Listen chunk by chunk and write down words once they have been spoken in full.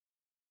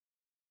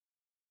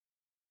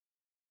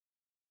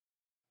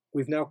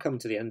We've now come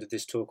to the end of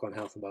this talk on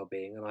health and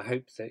well-being, and I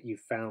hope that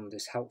you've found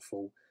this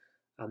helpful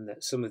and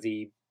that some of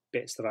the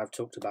bits that I've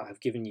talked about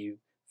have given you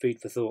food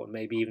for thought and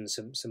maybe even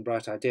some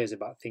bright ideas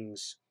about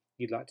things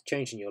you'd like to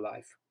change in your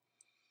life.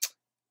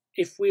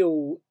 If we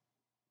all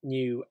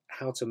knew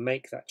how to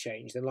make that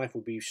change, then life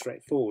would be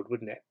straightforward,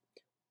 wouldn't it?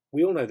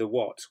 We all know the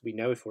what. We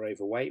know if we're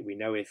overweight. We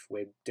know if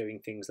we're doing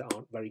things that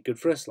aren't very good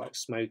for us, like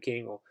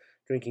smoking or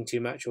drinking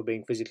too much or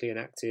being physically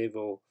inactive,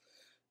 or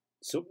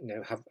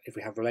if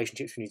we have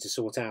relationships we need to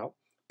sort out.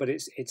 But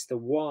it's the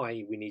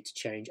why we need to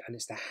change, and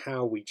it's the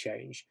how we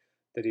change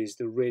that is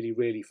the really,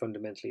 really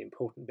fundamentally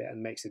important bit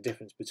and makes the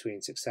difference between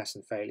success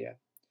and failure.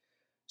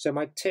 So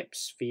my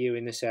tips for you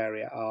in this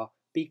area are: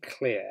 be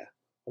clear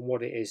on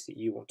what it is that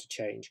you want to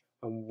change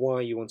and why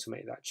you want to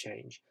make that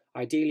change.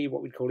 Ideally,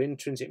 what we call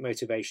intrinsic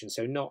motivation.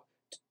 So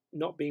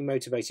not being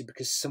motivated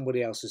because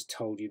somebody else has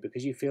told you,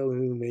 because you feel,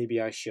 maybe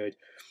I should,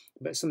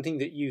 but something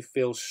that you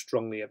feel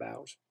strongly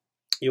about,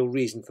 your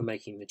reason for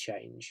making the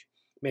change.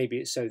 Maybe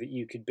it's so that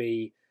you could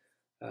be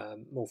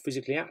more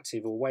physically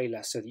active or weigh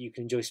less, so that you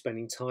can enjoy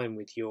spending time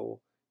with your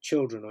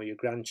children or your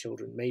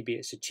grandchildren. Maybe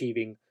it's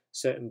achieving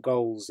certain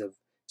goals in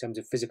terms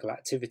of physical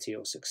activity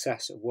or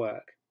success at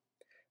work.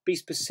 Be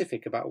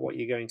specific about what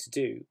you're going to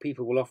do.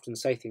 People will often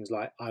say things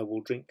like, I will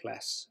drink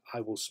less,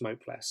 I will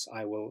smoke less,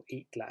 I will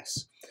eat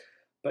less.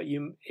 But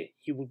you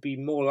would be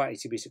more likely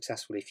to be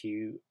successful if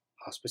you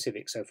are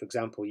specific. So for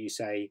example, you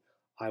say,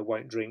 I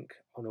won't drink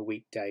on a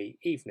weekday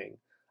evening.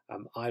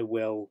 I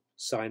will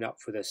sign up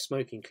for the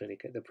smoking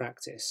clinic at the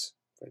practice,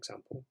 for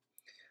example.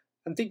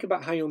 And think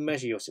about how you'll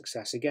measure your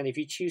success. Again, if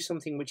you choose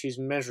something which is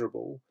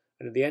measurable,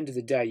 and at the end of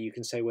the day you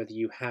can say whether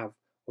you have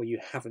or you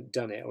haven't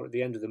done it, or at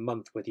the end of the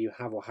month whether you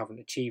have or haven't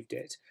achieved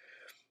it,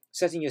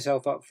 setting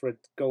yourself up for a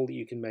goal that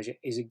you can measure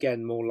is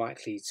again more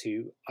likely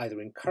to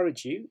either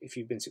encourage you if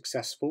you've been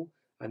successful,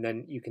 and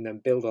then you can then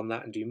build on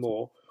that and do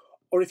more,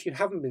 or if you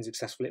haven't been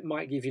successful, it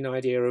might give you an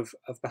idea of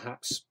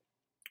perhaps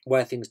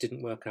where things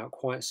didn't work out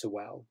quite so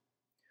well.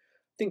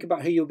 Think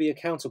about who you'll be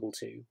accountable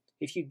to.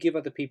 If you give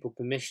other people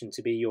permission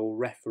to be your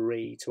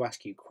referee, to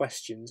ask you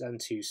questions and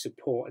to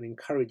support and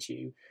encourage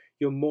you,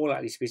 you're more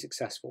likely to be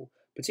successful,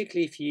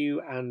 particularly if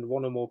you and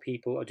one or more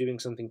people are doing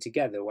something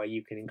together where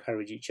you can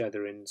encourage each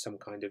other in some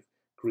kind of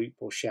group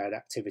or shared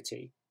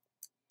activity.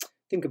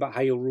 Think about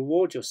how you'll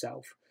reward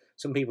yourself.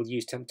 Some people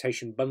use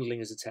temptation bundling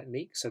as a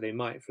technique, so they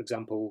might, for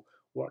example,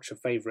 watch a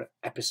favourite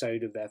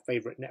episode of their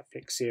favourite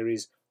Netflix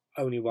series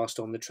only whilst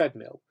on the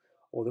treadmill,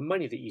 or the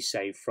money that you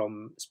save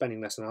from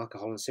spending less on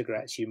alcohol and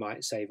cigarettes you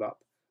might save up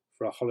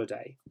for a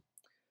holiday.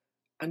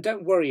 And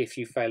don't worry if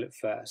you fail at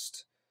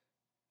first.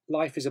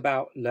 Life is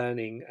about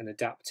learning and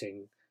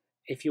adapting.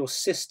 If your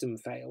system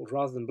failed,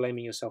 rather than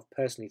blaming yourself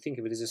personally, think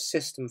of it as a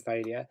system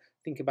failure.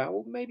 Think about,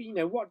 well, maybe,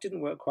 what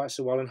didn't work quite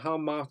so well, and how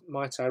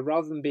might I,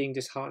 rather than being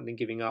disheartened and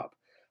giving up,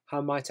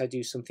 how might I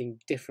do something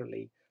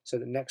differently so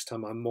that next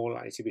time I'm more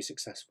likely to be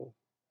successful?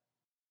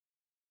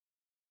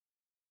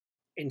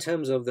 In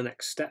terms of the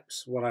next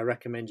steps, what I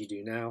recommend you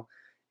do now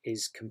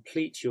is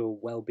complete your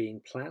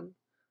well-being plan.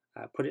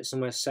 Put it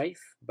somewhere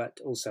safe, but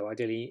also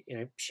ideally,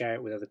 share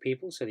it with other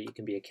people so that you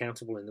can be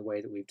accountable in the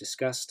way that we've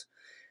discussed.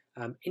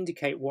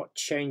 Indicate what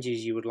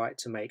changes you would like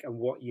to make and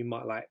what you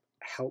might like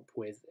help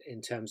with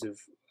in terms of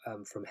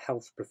from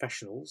health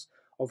professionals.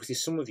 Obviously,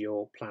 some of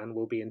your plan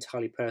will be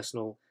entirely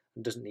personal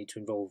and doesn't need to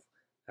involve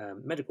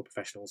medical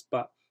professionals,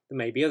 but there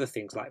may be other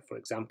things like, for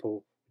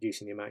example,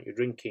 reducing the amount you're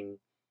drinking,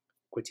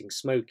 quitting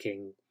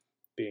smoking,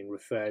 being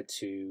referred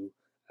to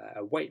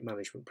a weight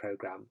management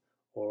program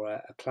or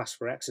a class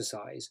for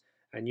exercise,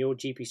 and your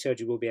GP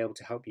surgery will be able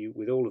to help you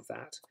with all of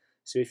that.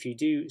 So if you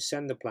do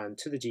send the plan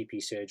to the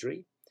GP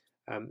surgery,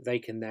 they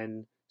can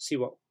then see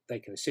what they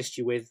can assist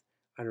you with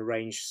and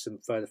arrange some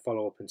further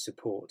follow-up and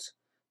support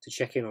to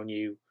check in on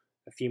you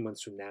a few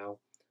months from now,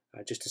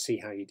 just to see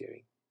how you're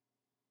doing.